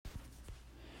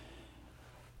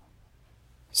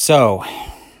So,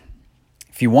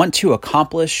 if you want to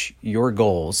accomplish your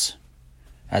goals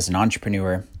as an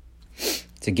entrepreneur,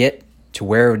 to get to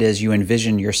where it is you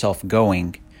envision yourself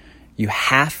going, you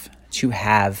have to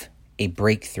have a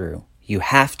breakthrough. You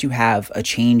have to have a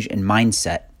change in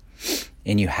mindset,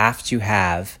 and you have to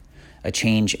have a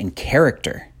change in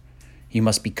character. You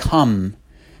must become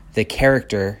the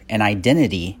character and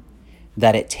identity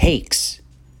that it takes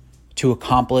to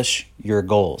accomplish your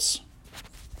goals.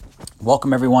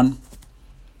 Welcome, everyone.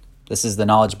 This is the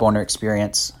Knowledge Boner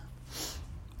Experience.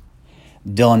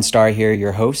 Dylan Starr here,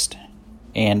 your host,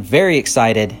 and very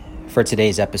excited for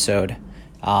today's episode.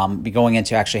 Be going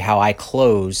into actually how I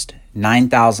closed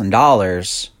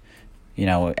 $9,000,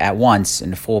 at once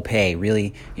in full pay.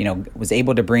 Really, was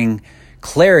able to bring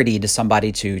clarity to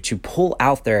somebody to pull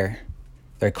out their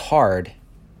card,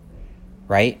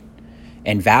 right,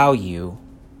 and value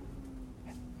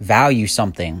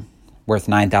something worth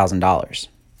 $9,000.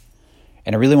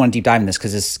 And I really want to deep dive in this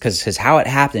because how it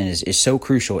happened is so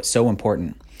crucial. It's so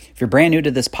important. If you're brand new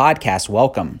to this podcast,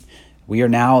 welcome.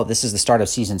 This is the start of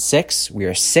season 6. We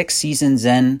are 6 seasons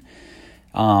in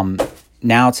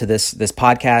now to this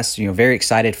podcast. Very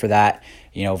excited for that.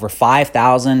 Over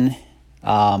 5,000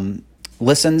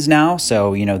 listens now.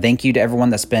 So, thank you to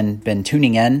everyone that's been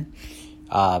tuning in.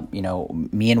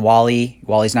 Me and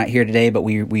Wally's not here today, but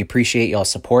we appreciate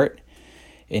y'all's support.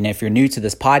 And if you're new to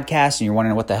this podcast and you're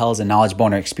wondering what the hell is a Knowledge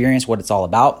Boner Experience, what it's all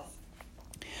about,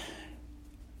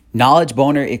 Knowledge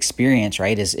Boner Experience,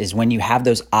 right, is when you have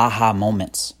those aha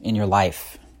moments in your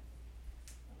life,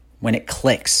 when it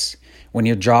clicks, when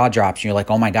your jaw drops and you're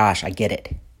like, oh my gosh, I get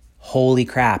it. Holy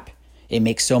crap, it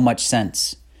makes so much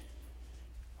sense,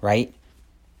 right?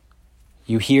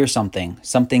 You hear something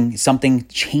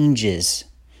changes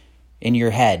in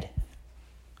your head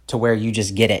to where you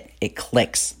just get it. It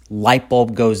clicks. Light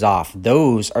bulb goes off.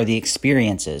 Those are the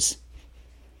experiences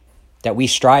that we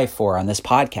strive for on this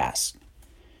podcast,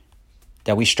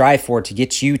 that we strive for to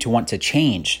get you to want to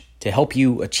change, to help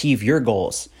you achieve your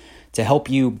goals, to help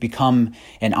you become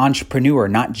an entrepreneur,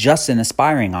 not just an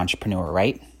aspiring entrepreneur,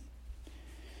 right?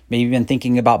 Maybe you've been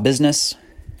thinking about business.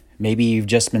 Maybe you've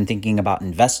just been thinking about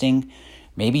investing.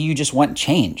 Maybe you just want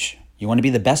change. You want to be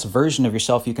the best version of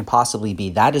yourself you can possibly be.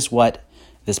 That is what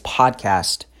this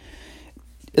podcast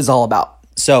is all about.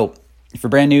 So if you're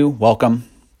brand new, welcome.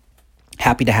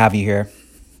 Happy to have you here.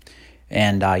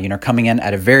 And, coming in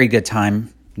at a very good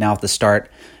time now at the start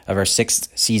of our 6th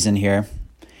season here.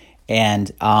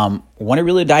 And want to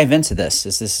really dive into this.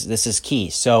 This is key.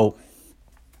 So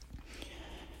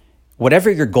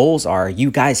whatever your goals are, you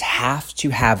guys have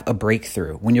to have a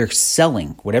breakthrough. When you're selling,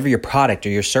 whatever your product or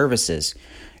your service is,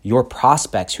 your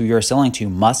prospects who you're selling to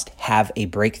must have a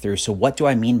breakthrough. So what do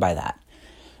I mean by that?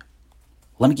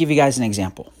 Let me give you guys an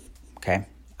example, okay?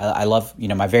 I love,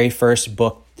 my very first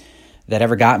book that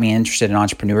ever got me interested in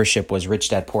entrepreneurship was Rich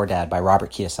Dad, Poor Dad by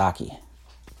Robert Kiyosaki,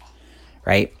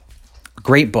 right?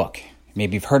 Great book.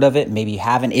 Maybe you've heard of it, maybe you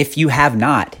haven't. If you have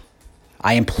not,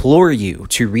 I implore you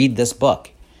to read this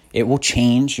book. It will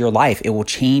change your life. It will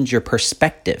change your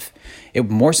perspective.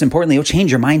 Most importantly, it will change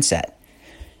your mindset.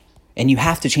 And you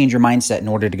have to change your mindset in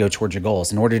order to go towards your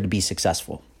goals, in order to be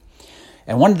successful.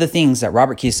 And one of the things that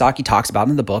Robert Kiyosaki talks about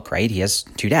in the book, right? He has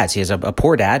 2 dads. He has a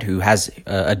poor dad who has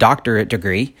a doctorate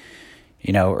degree,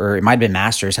 or it might have been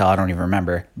master's, hell, I don't even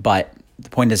remember. But the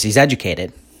point is he's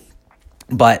educated,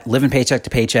 but living paycheck to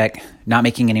paycheck, not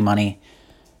making any money,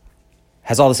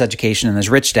 has all this education. And this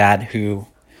rich dad who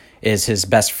is his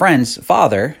best friend's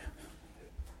father,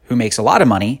 who makes a lot of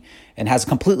money and has a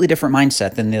completely different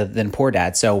mindset than poor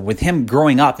dad. So with him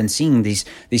growing up and seeing these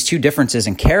 2 differences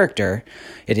in character,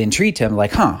 it intrigued him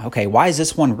like, okay, why is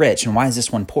this one rich and why is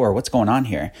this one poor? What's going on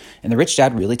here? And the rich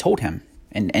dad really told him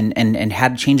and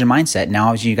had a change in mindset.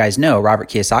 Now, as you guys know, Robert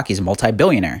Kiyosaki is a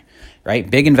multi-billionaire, right?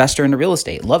 Big investor into real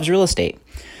estate, loves real estate.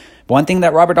 But one thing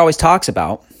that Robert always talks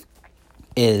about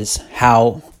is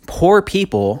how poor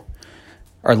people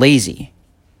are lazy.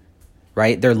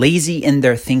 Right? They're lazy in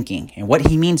their thinking. And what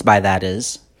he means by that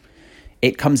is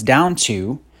it comes down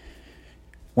to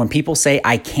when people say,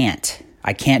 I can't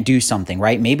do something,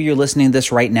 right? Maybe you're listening to this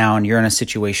right now and you're in a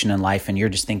situation in life and you're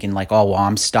just thinking like, oh, well,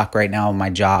 I'm stuck right now in my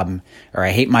job, or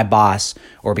I hate my boss,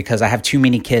 or because I have too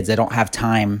many kids, I don't have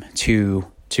time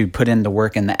to put in the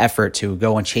work and the effort to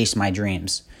go and chase my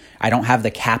dreams. I don't have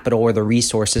the capital or the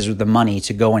resources or the money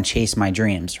to go and chase my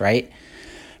dreams, right?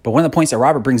 But one of the points that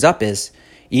Robert brings up is,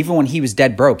 even when he was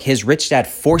dead broke, his rich dad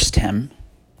forced him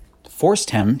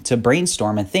to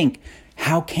brainstorm and think,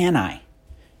 how can I?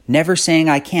 Never saying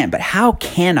I can't, but how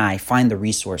can I find the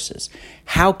resources?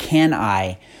 How can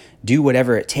I do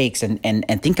whatever it takes and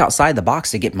think outside the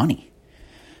box to get money?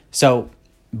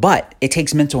 But it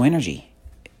takes mental energy.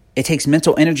 It takes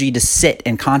mental energy to sit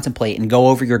and contemplate and go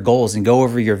over your goals and go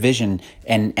over your vision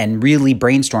and really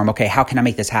brainstorm, okay, how can I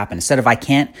make this happen? Instead of I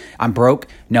can't, I'm broke.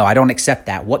 No, I don't accept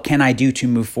that. What can I do to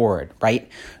move forward, right?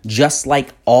 Just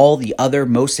like all the other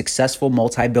most successful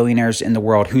multi-billionaires in the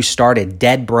world who started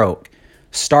dead broke,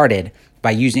 started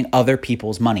by using other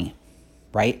people's money,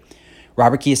 right?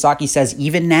 Robert Kiyosaki says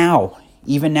even now,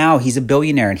 he's a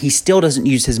billionaire and he still doesn't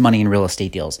use his money in real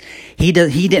estate deals. He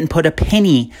didn't put a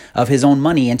penny of his own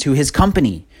money into his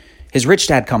company, his Rich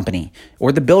Dad company,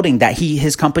 or the building that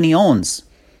his company owns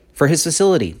for his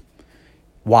facility.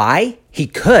 Why? He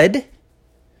could.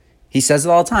 He says it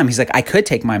all the time. He's like, I could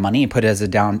take my money and put it as a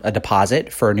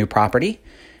deposit for a new property.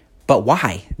 But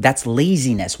why? That's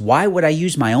laziness. Why would I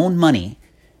use my own money?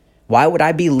 Why would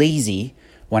I be lazy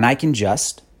when I can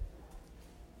just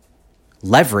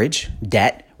leverage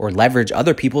debt or leverage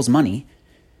other people's money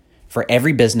for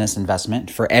every business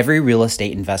investment, for every real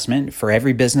estate investment, for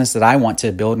every business that I want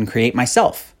to build and create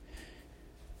myself,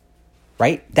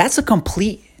 right? That's a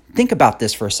complete, think about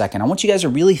this for a second. I want you guys to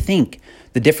really think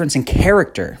the difference in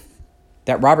character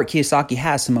that Robert Kiyosaki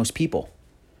has to most people.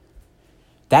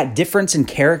 That difference in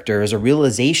character is a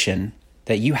realization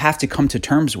that you have to come to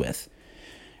terms with,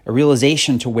 a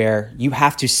realization to where you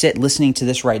have to sit listening to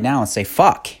this right now and say,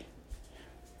 fuck,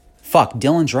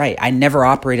 Dylan's right. I never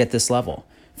operate at this level.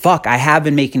 Fuck, I have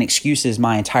been making excuses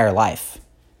my entire life.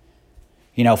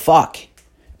 Fuck,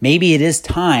 maybe it is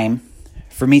time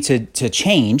for me to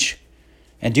change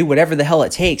and do whatever the hell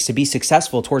it takes to be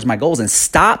successful towards my goals and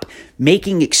stop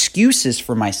making excuses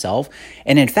for myself.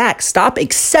 And in fact, stop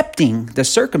accepting the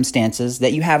circumstances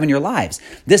that you have in your lives.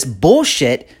 This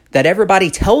bullshit that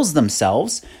everybody tells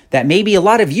themselves, that maybe a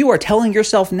lot of you are telling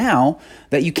yourself now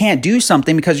that you can't do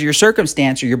something because of your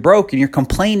circumstance or you're broke and you're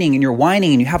complaining and you're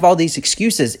whining and you have all these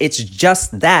excuses. It's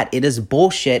just that. It is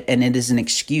bullshit and it is an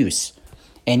excuse.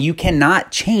 And you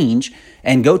cannot change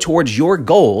and go towards your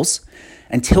goals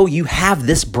until you have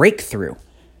this breakthrough.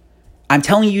 I'm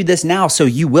telling you this now so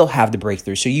you will have the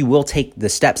breakthrough, so you will take the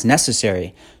steps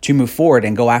necessary to move forward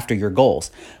and go after your goals.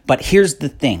 But here's the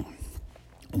thing.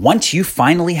 Once you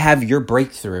finally have your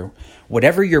breakthrough,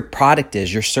 whatever your product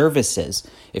is, your service is,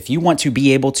 if you want to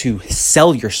be able to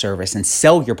sell your service and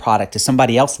sell your product to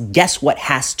somebody else, guess what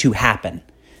has to happen?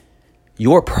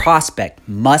 Your prospect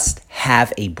must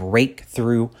have a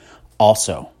breakthrough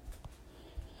also.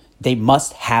 They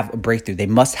must have a breakthrough. They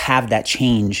must have that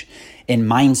change in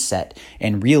mindset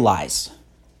and realize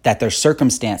that their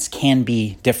circumstance can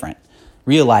be different.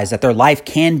 Realize that their life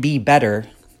can be better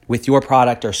with your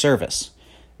product or service.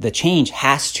 The change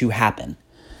has to happen.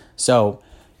 So,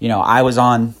 I was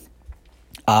on,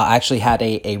 I actually had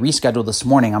a reschedule this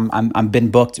morning. I'm been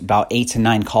booked about 8 to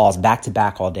 9 calls back to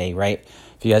back all day, right?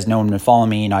 If you guys know and follow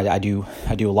me, I do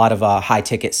a lot of high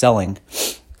ticket selling.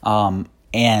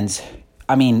 And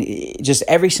I mean, just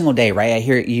every single day, right?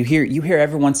 You hear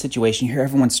everyone's situation, you hear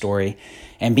everyone's story,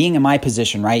 and being in my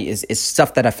position, right, is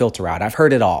stuff that I filter out. I've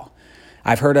heard it all.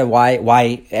 I've heard of why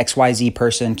XYZ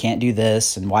person can't do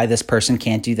this and why this person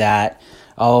can't do that.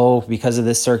 Oh, because of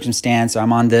this circumstance,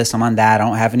 I'm on this, I'm on that, I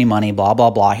don't have any money, blah,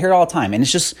 blah, blah. I hear it all the time. And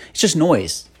it's just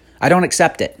noise. I don't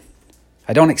accept it.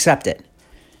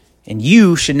 And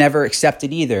you should never accept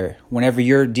it either whenever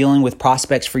you're dealing with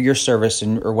prospects for your service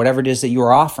or whatever it is that you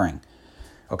are offering.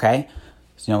 Okay?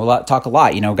 Talk a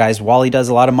lot. Guys, Wally does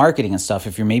a lot of marketing and stuff.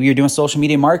 If you're doing social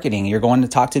media marketing, you're going to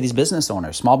talk to these business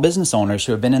owners, small business owners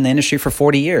who have been in the industry for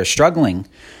 40 years, struggling,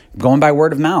 going by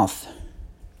word of mouth,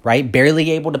 right?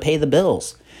 Barely able to pay the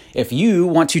bills. If you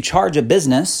want to charge a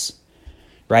business,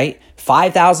 right,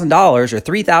 $5,000 or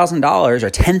 $3,000 or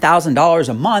 $10,000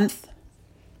 a month,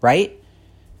 right?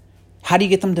 How do you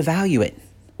get them to value it?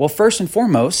 Well, first and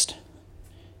foremost,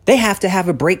 they have to have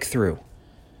a breakthrough.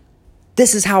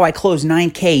 This is how I closed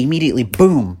 9K immediately.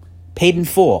 Boom. Paid in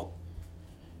full.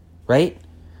 Right?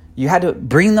 You had to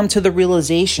bring them to the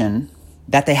realization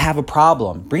that they have a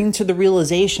problem. Bring them to the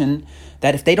realization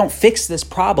that if they don't fix this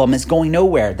problem, it's going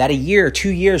nowhere. That a year, 2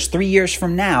 years, 3 years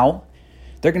from now,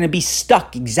 they're going to be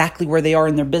stuck exactly where they are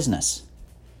in their business.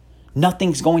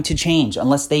 Nothing's going to change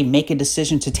unless they make a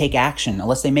decision to take action,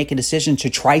 unless they make a decision to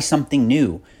try something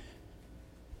new.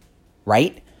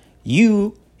 Right?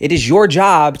 It is your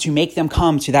job to make them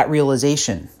come to that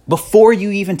realization before you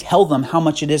even tell them how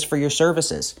much it is for your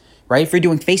services, right? If you're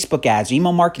doing Facebook ads,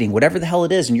 email marketing, whatever the hell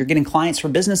it is, and you're getting clients for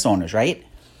business owners, right?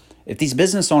 If these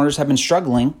business owners have been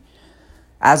struggling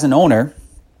as an owner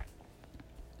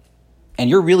and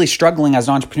you're really struggling as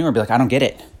an entrepreneur, be like, I don't get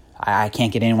it. I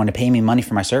can't get anyone to pay me money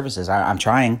for my services. I'm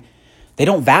trying. They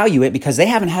don't value it because they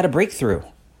haven't had a breakthrough.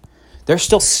 They're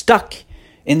still stuck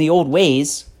in the old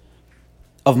ways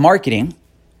of marketing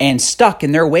and stuck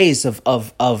in their ways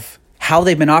of how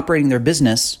they've been operating their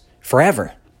business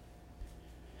forever.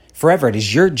 Forever. It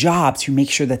is your job to make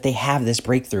sure that they have this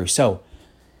breakthrough. So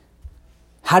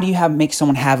how do you make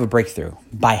someone have a breakthrough?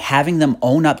 By having them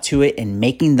own up to it and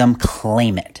making them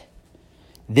claim it.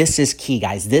 This is key,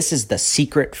 guys. This is the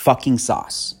secret fucking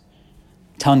sauce.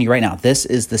 I'm telling you right now, this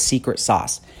is the secret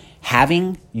sauce.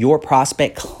 Having your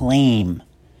prospect claim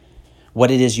what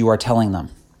it is you are telling them.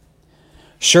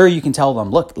 Sure, you can tell them,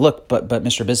 look, but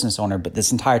Mr. Business Owner, but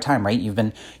this entire time, right? You've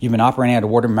been operating out of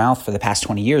word of mouth for the past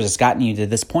 20 years. It's gotten you to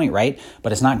this point, right?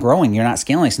 But it's not growing. You're not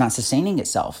scaling. It's not sustaining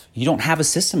itself. You don't have a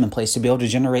system in place to be able to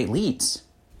generate leads.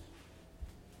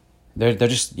 They're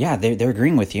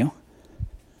agreeing with you.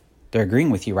 They're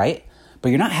agreeing with you, right? But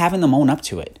you're not having them own up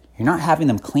to it. You're not having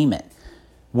them claim it.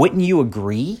 Wouldn't you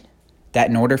agree that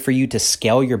in order for you to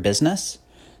scale your business,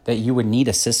 that you would need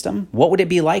a system? What would it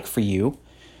be like for you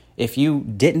if you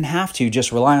didn't have to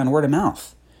just rely on word of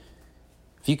mouth?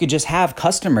 If you could just have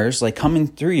customers like coming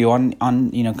through you on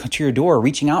to your door,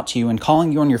 reaching out to you and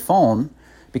calling you on your phone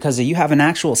because you have an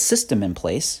actual system in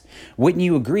place, wouldn't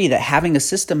you agree that having a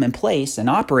system in place and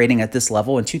operating at this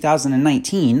level in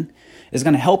 2019 is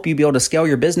going to help you be able to scale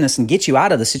your business and get you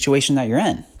out of the situation that you're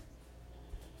in?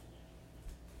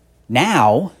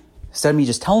 Now, instead of me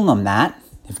just telling them that,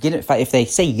 if they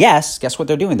say yes, guess what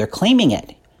they're doing? They're claiming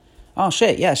it. Oh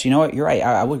shit, yes, you know what? You're right.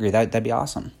 I would agree. That'd be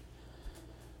awesome.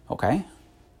 Okay.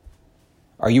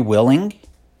 Are you willing?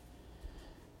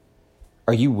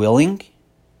 Are you willing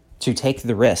to take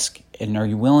the risk? And are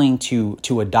you willing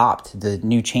to adopt the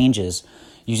new changes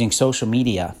using social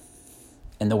media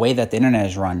and the way that the internet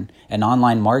is run and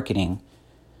online marketing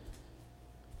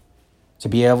to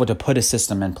be able to put a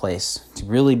system in place, to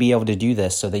really be able to do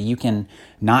this so that you can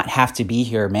not have to be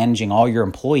here managing all your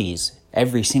employees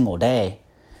every single day,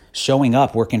 showing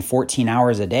up, working 14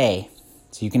 hours a day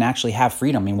so you can actually have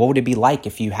freedom? I mean, what would it be like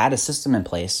if you had a system in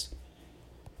place?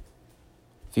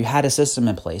 If you had a system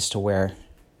in place to where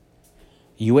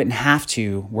you wouldn't have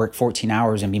to work 14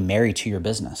 hours and be married to your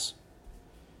business.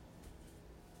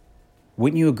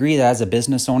 Wouldn't you agree that as a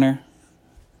business owner,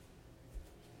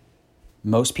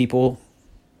 most people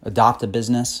adopt a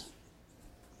business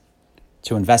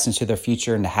to invest into their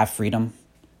future and to have freedom?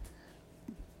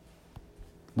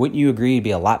 Wouldn't you agree it'd be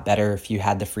a lot better if you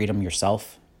had the freedom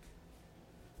yourself?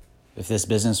 If this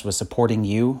business was supporting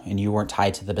you and you weren't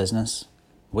tied to the business,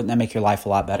 wouldn't that make your life a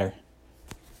lot better?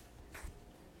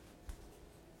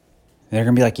 They're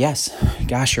going to be like, yes,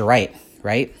 gosh, you're right?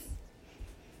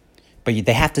 But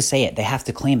they have to say it. They have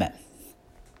to claim it.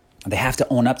 They have to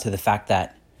own up to the fact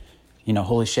that,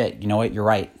 holy shit, you know what? You're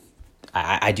right.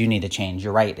 I do need to change.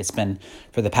 You're right. It's been,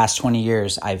 for the past 20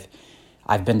 years,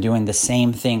 I've been doing the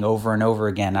same thing over and over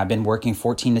again. I've been working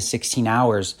 14 to 16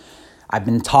 hours. I've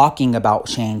been talking about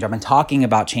change.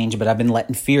 But I've been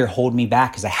letting fear hold me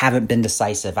back because I haven't been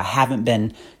decisive. I haven't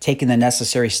been taking the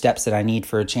necessary steps that I need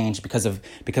for a change because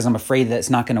I'm afraid that it's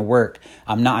not going to work.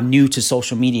 I'm new to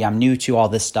social media. I'm new to all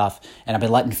this stuff. And I've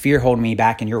been letting fear hold me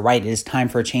back. And you're right. It is time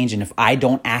for a change. And if I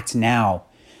don't act now,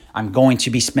 I'm going to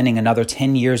be spending another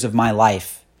 10 years of my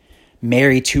life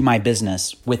married to my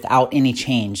business without any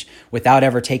change, without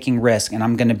ever taking risk. And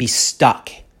I'm going to be stuck.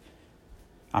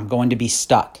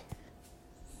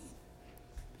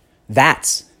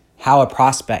 That's how a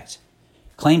prospect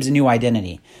claims a new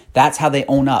identity. That's how they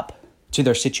own up to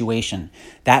their situation.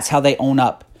 That's how they own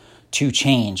up to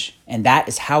change. And that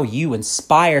is how you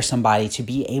inspire somebody to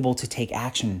be able to take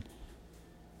action.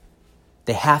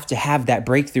 They have to have that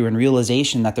breakthrough and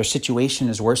realization that their situation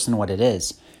is worse than what it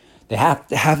is. They have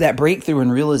to have that breakthrough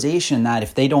and realization that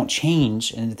if they don't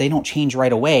change, and if they don't change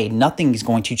right away, nothing is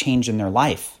going to change in their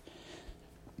life.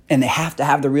 And they have to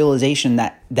have the realization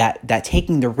that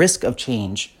taking the risk of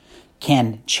change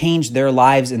can change their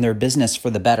lives and their business for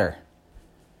the better.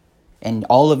 And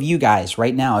all of you guys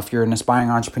right now, if you're an aspiring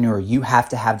entrepreneur, you have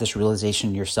to have this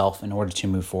realization yourself in order to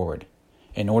move forward,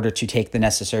 in order to take the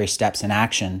necessary steps and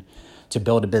action to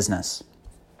build a business.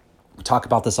 We talk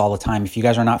about this all the time. If you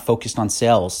guys are not focused on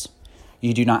sales,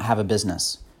 you do not have a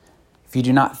business. If you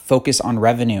do not focus on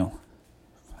revenue,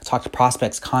 I talk to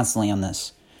prospects constantly on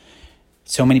this.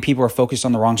 So many people are focused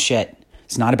on the wrong shit.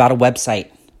 It's not about a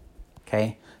website,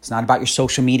 okay? It's not about your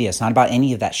social media. It's not about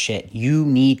any of that shit. You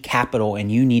need capital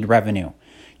and you need revenue.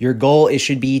 Your goal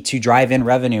should be to drive in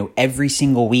revenue every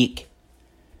single week.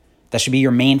 That should be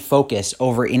your main focus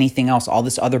over anything else, all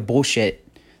this other bullshit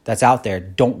that's out there.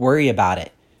 Don't worry about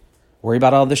it. Worry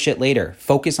about all this shit later.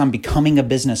 Focus on becoming a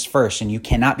business first, and you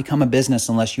cannot become a business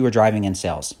unless you are driving in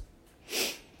sales.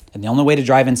 And the only way to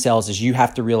drive in sales is you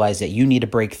have to realize that you need a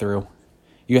breakthrough.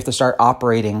 You have to start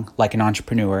operating like an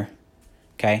entrepreneur,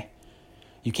 okay?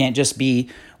 You can't just be,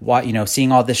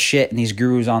 seeing all this shit and these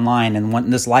gurus online and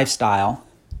wanting this lifestyle.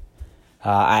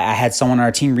 I had someone on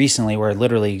our team recently where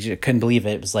literally couldn't believe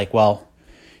it. It was like, well,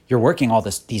 you're working all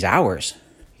these hours.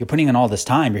 You're putting in all this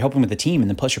time. You're helping with the team, and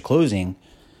then plus you're closing.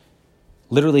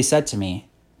 Literally said to me,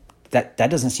 that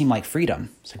doesn't seem like freedom.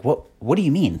 It's like, what do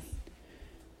you mean?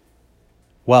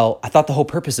 Well, I thought the whole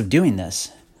purpose of doing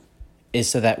this is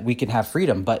so that we can have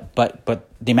freedom, but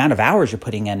the amount of hours you're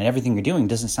putting in and everything you're doing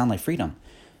doesn't sound like freedom.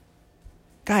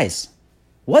 Guys,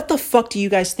 what the fuck do you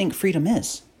guys think freedom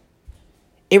is?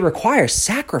 It requires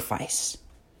sacrifice.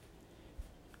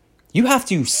 You have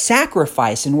to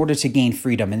sacrifice in order to gain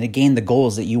freedom and to gain the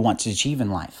goals that you want to achieve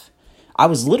in life. I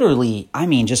was literally,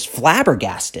 just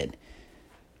flabbergasted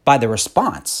by the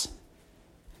response.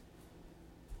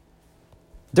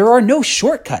 There are no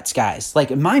shortcuts, guys.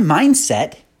 Like my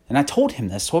mindset, and I told him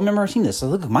this, told him our team this. So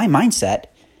look, my mindset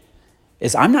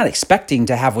is I'm not expecting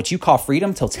to have what you call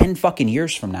freedom till 10 fucking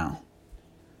years from now.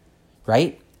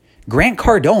 Right? Grant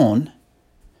Cardone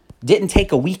didn't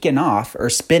take a weekend off or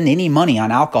spend any money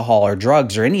on alcohol or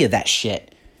drugs or any of that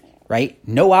shit. Right?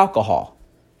 No alcohol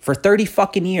for 30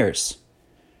 fucking years.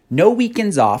 No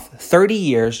weekends off, 30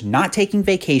 years, not taking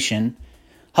vacation,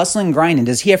 hustling and grinding.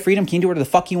 Does he have freedom? Can he do whatever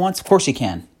the fuck he wants? Of course he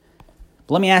can.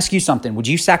 But let me ask you something. Would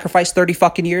you sacrifice 30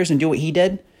 fucking years and do what he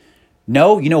did?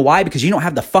 No. You know why? Because you don't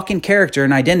have the fucking character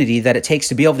and identity that it takes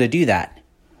to be able to do that.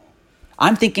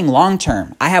 I'm thinking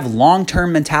long-term. I have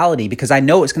long-term mentality because I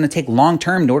know it's going to take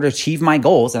long-term in order to achieve my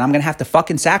goals, and I'm going to have to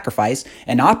fucking sacrifice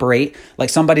and operate like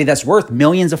somebody that's worth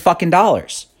millions of fucking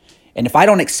dollars. And if I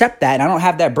don't accept that and I don't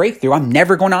have that breakthrough, I'm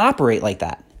never going to operate like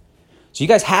that. So you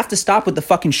guys have to stop with the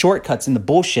fucking shortcuts and the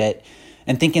bullshit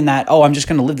and thinking that, oh, I'm just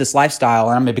going to live this lifestyle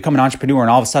and I'm going to become an entrepreneur and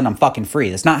all of a sudden I'm fucking free.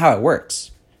 That's not how it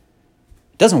works.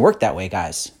 It doesn't work that way,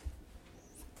 guys.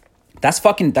 That's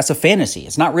a fantasy.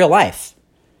 It's not real life.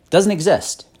 It doesn't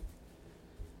exist.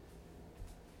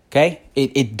 Okay?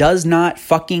 It does not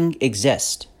fucking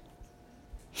exist.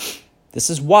 This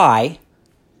is why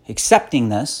accepting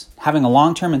this, having a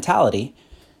long-term mentality,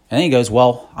 and then he goes,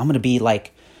 well, I'm going to be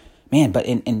like, man, but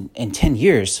in 10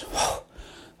 years,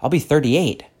 I'll be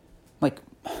 38. Like,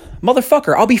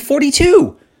 motherfucker, I'll be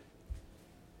 42.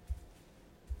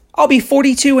 I'll be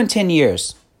 42 in 10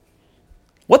 years.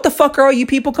 What the fuck are all you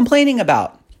people complaining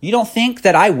about? You don't think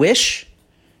that I wish?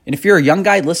 And if you're a young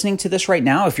guy listening to this right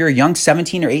now, if you're a young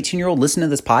 17 or 18-year-old listening to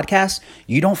this podcast,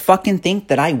 you don't fucking think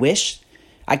that I wish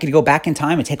I could go back in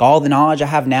time and take all the knowledge I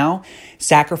have now,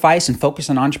 sacrifice and focus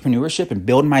on entrepreneurship and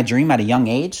build my dream at a young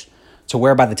age to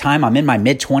where by the time I'm in my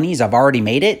mid-20s, I've already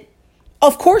made it?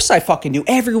 Of course I fucking do.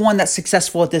 Everyone that's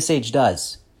successful at this age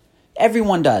does.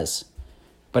 Everyone does.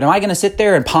 But am I going to sit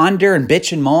there and ponder and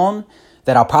bitch and moan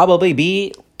that I'll probably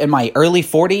be in my early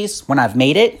 40s when I've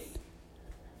made it?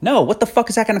 No, what the fuck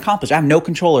is that going to accomplish? I have no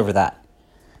control over that.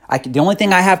 The only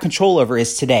thing I have control over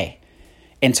is today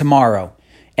and tomorrow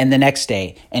and the next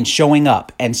day and showing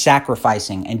up and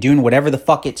sacrificing and doing whatever the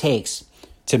fuck it takes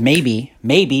to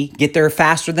maybe get there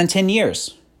faster than 10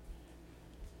 years.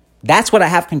 That's what I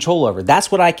have control over.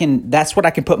 That's what I can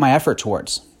put my effort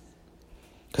towards.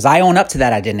 Because I own up to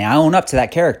that identity. I own up to that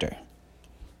character.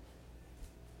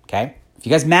 Okay? If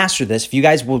you guys master this, if you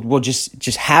guys will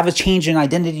just have a change in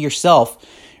identity yourself,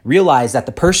 realize that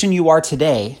the person you are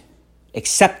today,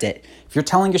 accept it. If you're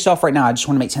telling yourself right now, I just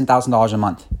want to make $10,000 a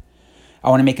month. I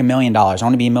want to make $1 million. I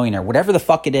want to be a millionaire. Whatever the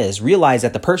fuck it is, realize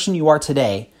that the person you are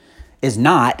today is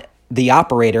not the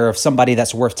operator of somebody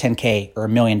that's worth $10K or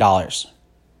 $1 million.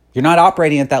 You're not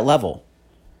operating at that level.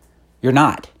 You're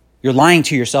not. You're lying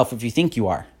to yourself if you think you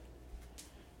are.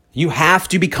 You have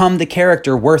to become the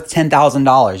character worth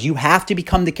 $10,000. You have to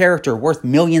become the character worth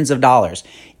millions of dollars.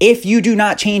 If you do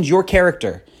not change your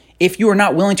character, if you are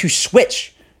not willing to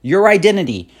switch your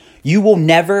identity, you will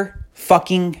never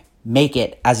fucking make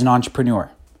it as an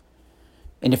entrepreneur.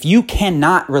 And if you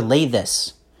cannot relay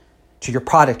this to your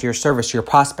product, your service, your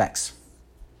prospects,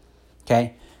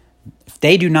 okay, if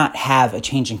they do not have a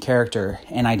change in character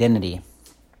and identity,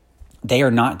 they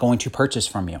are not going to purchase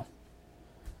from you.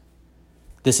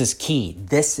 This is key.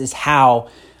 This is how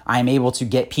I'm able to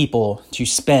get people to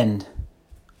spend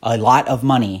a lot of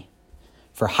money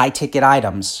for high ticket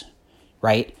items,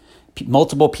 right?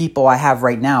 Multiple people I have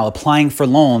right now applying for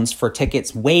loans for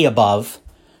tickets way above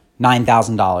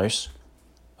 $9,000,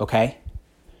 okay?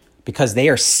 Because they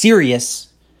are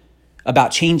serious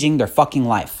about changing their fucking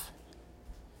life.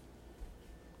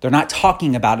 They're not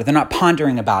talking about it. They're not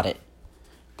pondering about it.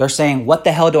 They're saying, what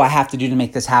the hell do I have to do to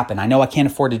make this happen? I know I can't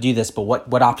afford to do this, but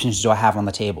what options do I have on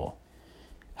the table?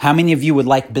 How many of you would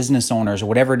like business owners or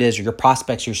whatever it is, or your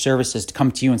prospects, your services to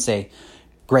come to you and say,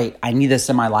 great, I need this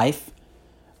in my life.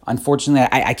 Unfortunately,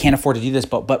 I can't afford to do this,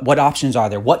 but what options are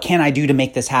there? What can I do to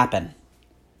make this happen?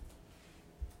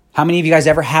 How many of you guys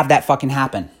ever have that fucking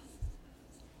happen?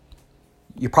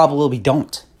 You probably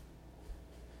don't.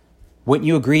 Wouldn't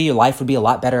you agree your life would be a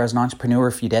lot better as an entrepreneur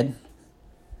if you did?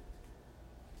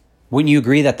 Wouldn't you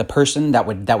agree that the person that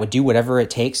would do whatever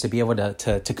it takes to be able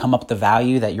to come up with the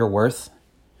value that you're worth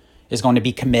is going to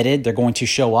be committed, they're going to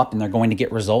show up, and they're going to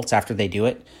get results after they do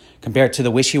it, compared to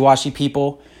the wishy-washy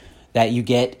people that you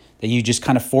get, that you just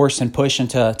kind of force and push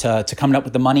into to coming up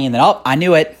with the money, and then, oh, I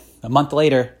knew it a month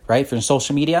later, right? If you're in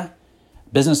social media,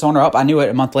 business owner, I knew it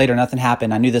a month later, nothing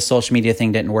happened. I knew this social media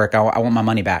thing didn't work. I want my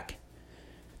money back.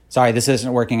 Sorry, this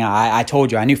isn't working. I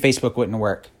told you, I knew Facebook wouldn't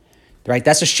work, right?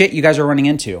 That's the shit you guys are running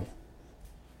into.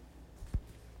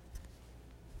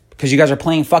 Because you guys are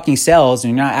playing fucking sales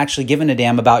and you're not actually giving a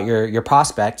damn about your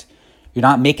prospect. You're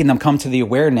not making them come to the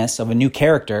awareness of a new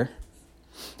character.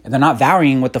 And they're not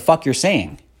valuing what the fuck you're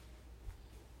saying.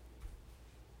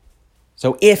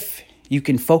 So if you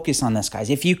can focus on this, guys,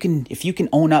 if you can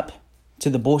own up to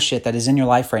the bullshit that is in your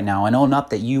life right now and own up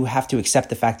that you have to accept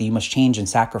the fact that you must change and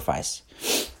sacrifice,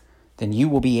 then you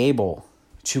will be able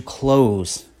to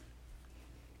close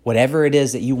whatever it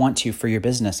is that you want to for your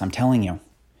business. I'm telling you.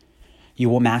 You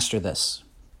will master this,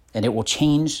 and it will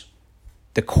change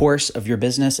the course of your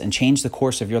business and change the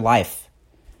course of your life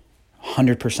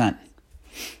 100%.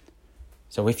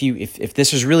 So if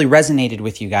this has really resonated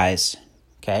with you guys,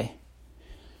 okay,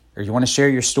 or you want to share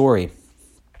your story,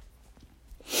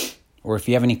 or if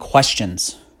you have any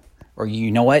questions, or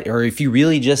you know what, or if you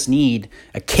really just need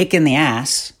a kick in the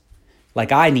ass,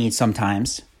 like I need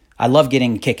sometimes. I love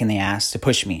getting a kick in the ass to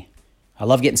push me. I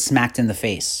love getting smacked in the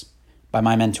face by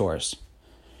my mentors.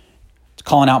 It's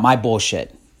calling out my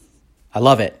bullshit. I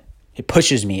love it. It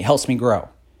pushes me. It helps me grow.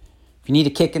 If you need a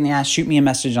kick in the ass, shoot me a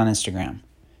message on Instagram.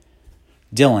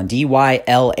 Dylan,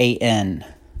 DYLAN,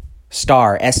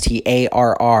 star,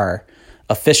 STARR,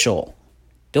 official.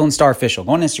 Dylan Star Official.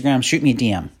 Go on Instagram, shoot me a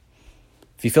DM.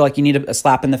 If you feel like you need a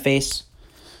slap in the face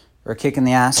or a kick in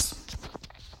the ass,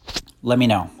 let me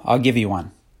know. I'll give you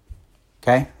one.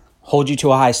 Okay? Hold you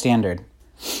to a high standard.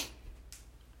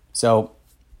 So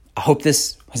I hope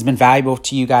this has been valuable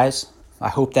to you guys. I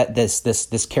hope that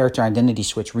this character identity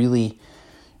switch really,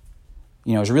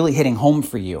 is really hitting home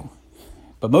for you.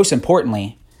 But most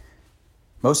importantly,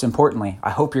 I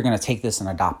hope you're going to take this and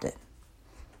adopt it.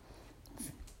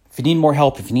 If you need more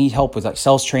help, if you need help with like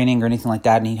sales training or anything like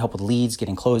that, need help with leads,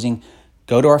 getting closing,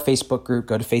 go to our Facebook group,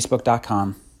 go to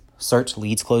facebook.com, search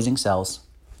Leads Closing Sales,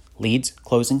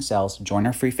 join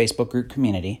our free Facebook group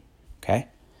community, okay?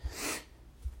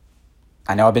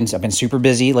 I know I've been super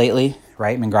busy lately,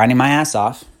 right? I've been grinding my ass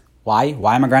off. Why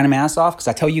am I grinding my ass off? Because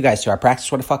I tell you guys to, I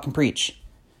practice what I fucking preach.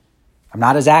 I'm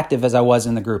not as active as I was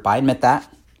in the group. I admit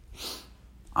that.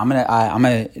 I'm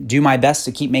gonna do my best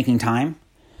to keep making time,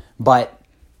 but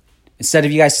instead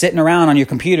of you guys sitting around on your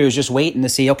computers just waiting to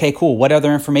see, okay, cool, what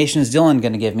other information is Dylan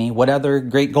going to give me? What other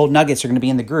great gold nuggets are going to be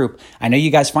in the group? I know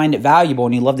you guys find it valuable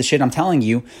and you love the shit I'm telling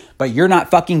you, but you're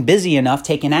not fucking busy enough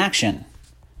taking action.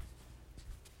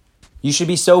 You should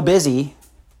be so busy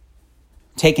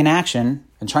taking action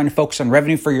and trying to focus on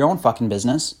revenue for your own fucking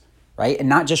business, right? And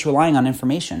not just relying on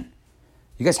information.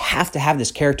 You guys have to have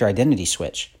this character identity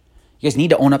switch. You guys need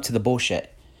to own up to the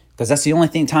bullshit because that's the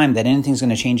only time that anything's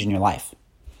going to change in your life.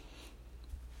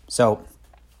 So,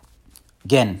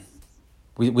 again,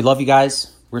 we love you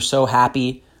guys. We're so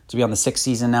happy to be on the 6th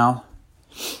season now.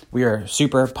 We are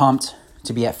super pumped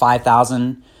to be at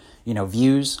 5,000,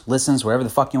 views, listens, whatever the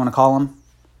fuck you want to call them.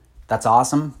 That's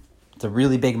awesome. It's a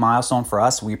really big milestone for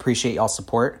us. We appreciate y'all's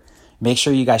support. Make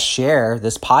sure you guys share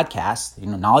this podcast,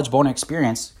 Knowledge Boner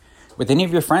Experience, with any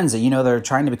of your friends that that are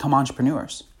trying to become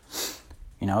entrepreneurs.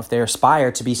 If they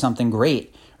aspire to be something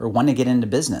great or want to get into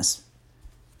business,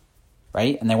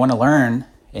 right? And they want to learn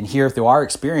and hear through our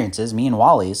experiences, me and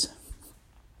Wally's,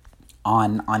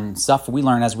 on stuff we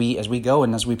learn as we go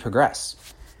and as we progress.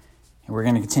 And we're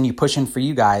going to continue pushing for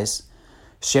you guys,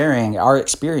 sharing our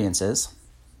experiences,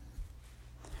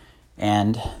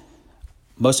 and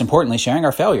most importantly, sharing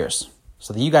our failures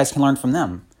so that you guys can learn from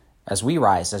them as we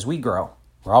rise, as we grow.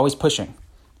 We're always pushing,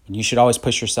 and you should always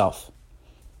push yourself.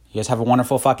 You guys have a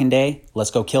wonderful fucking day. Let's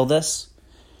go kill this.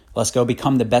 Let's go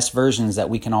become the best versions that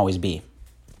we can always be.